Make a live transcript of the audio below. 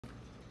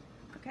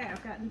Okay,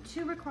 I've gotten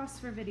 2 requests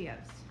for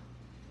videos.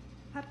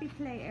 Puppy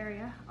play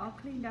area, all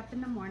cleaned up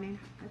in the morning.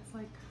 It's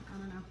like, I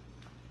don't know,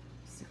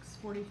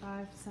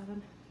 6:45,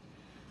 7.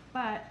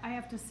 But I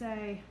have to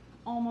say,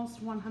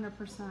 almost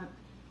 100%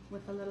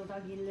 with the little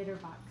doggy litter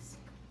box.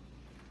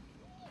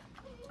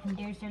 And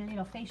there's their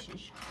little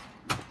faces.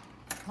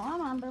 Come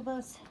on,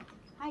 boo-boos.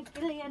 Hi,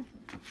 Gillian.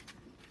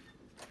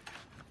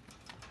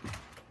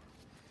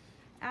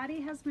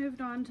 Addie has moved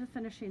on to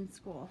finishing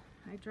school.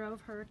 I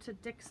drove her to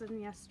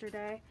Dixon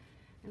yesterday,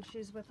 and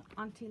she's with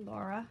Auntie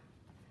Laura.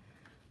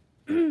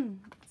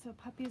 So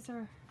puppies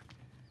are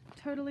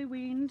totally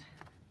weaned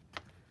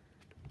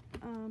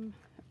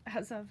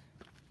as of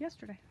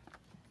yesterday.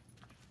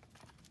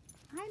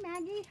 Hi,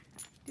 Maggie.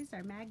 These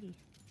are Maggie.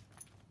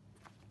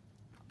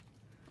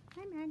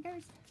 Hi,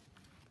 Maggers.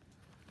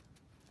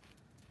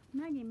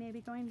 Maggie may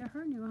be going to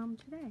her new home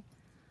today.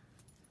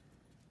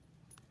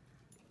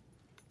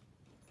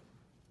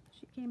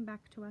 She came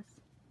back to us.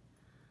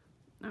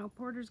 Oh,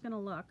 Porter's gonna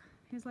look.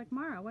 He's like,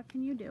 Mara, what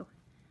can you do?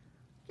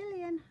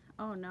 Gillian.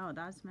 Oh no,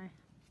 that's my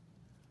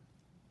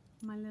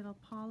little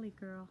Polly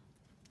girl.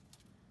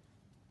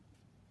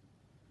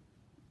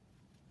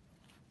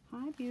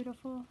 Hi,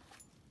 beautiful.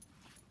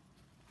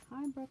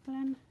 Hi,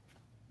 Brooklyn.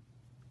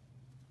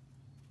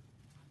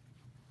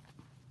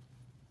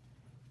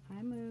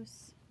 Hi,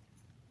 Moose.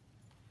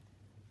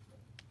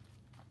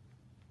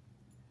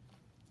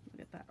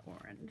 Look at that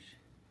orange.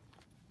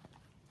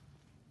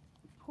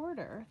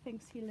 Porter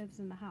thinks he lives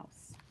in the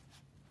house,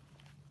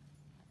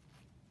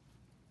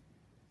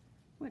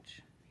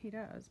 which he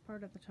does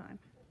part of the time.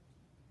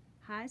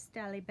 Hi,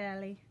 Stelly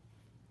Belly.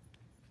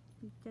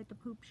 You get the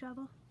poop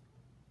shovel?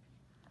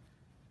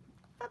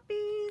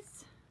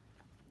 Puppies.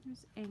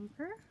 There's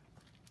Anchor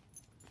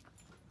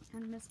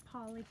and Miss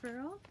Polly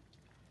Girl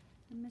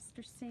and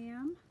Mr.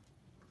 Sam.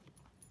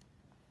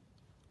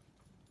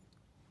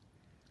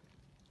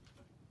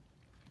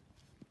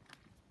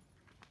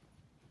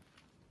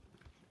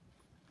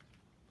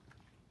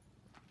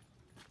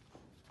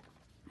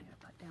 I gotta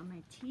put down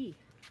my tea.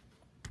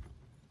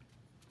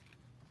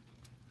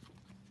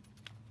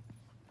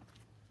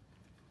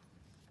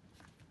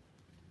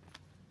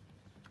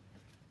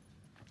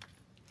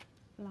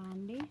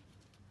 Blondie,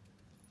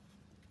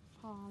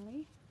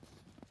 Polly,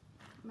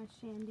 my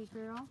Shandy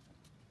girl.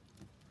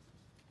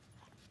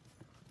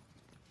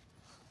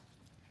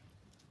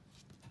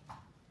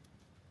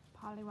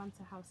 Polly wants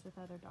a house with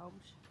other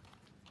dogs.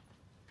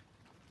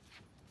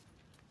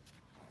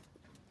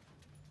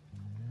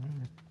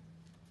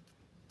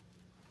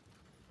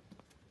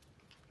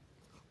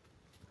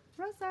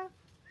 Rosa,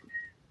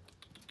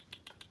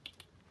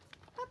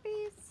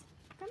 puppies,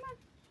 come on.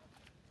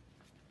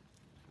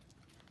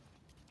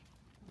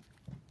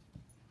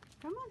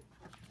 Come on.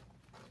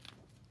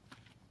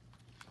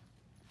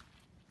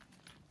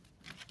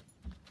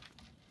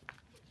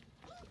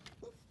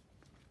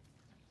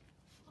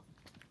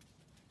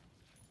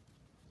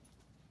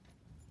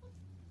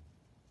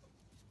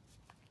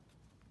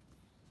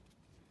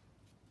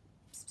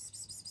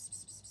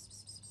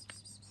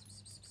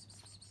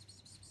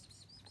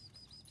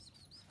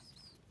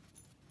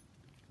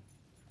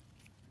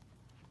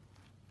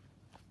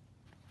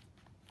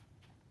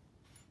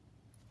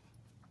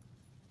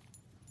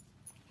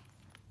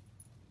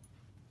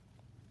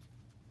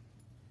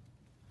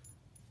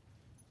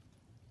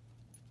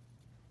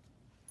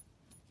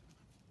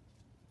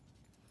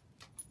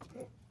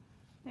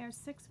 They're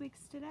 6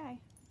 weeks today.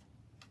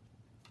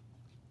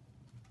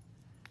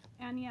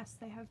 And yes,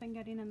 they have been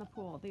getting in the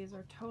pool. These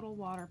are total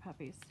water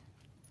puppies.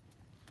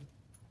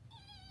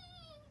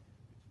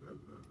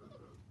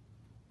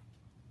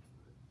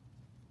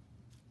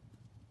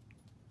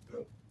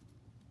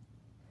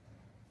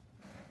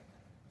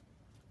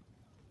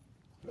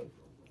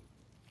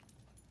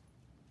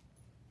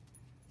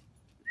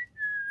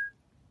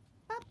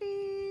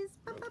 Puppies!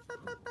 Pups!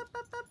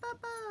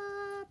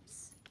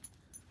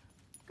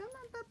 Come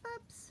on,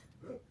 pups!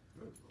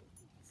 Let's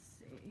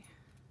see.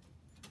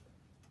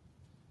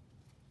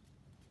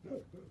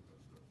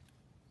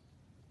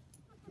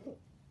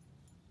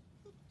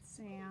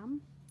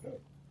 Sam.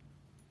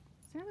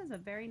 Sam is a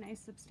very nice,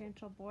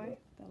 substantial boy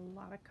with a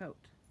lot of coat.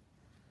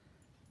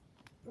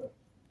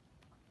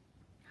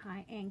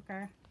 Hi,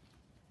 Anchor.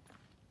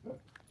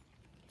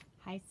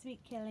 Hi, sweet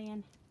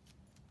Killian.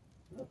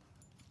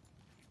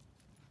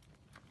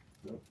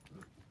 You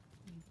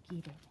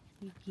get it.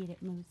 You get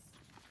it, Moose.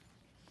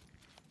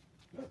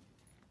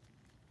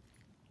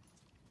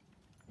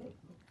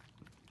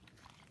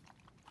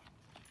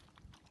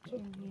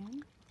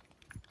 Killian.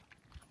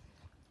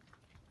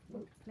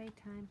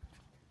 Playtime.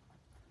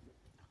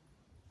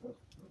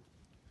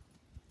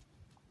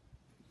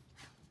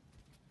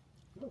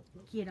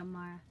 Get him,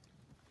 Mara.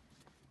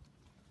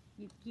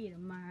 You get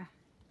him, Mara.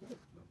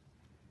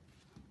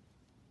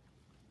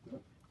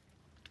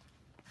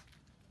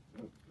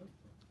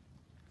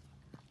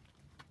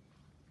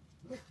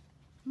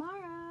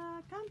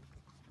 Mara, come.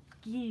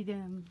 Get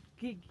him.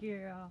 Good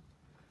girl.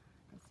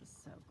 This is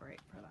so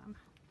great for them.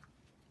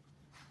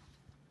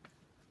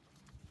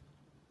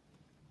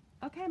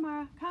 Okay,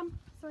 Mara, come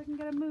so I can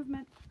get a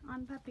movement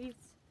on puppies.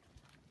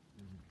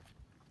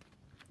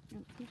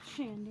 That's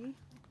Shandy.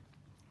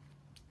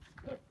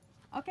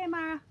 Okay,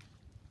 Mara.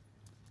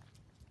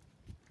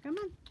 Come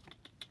on.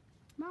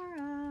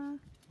 Mara.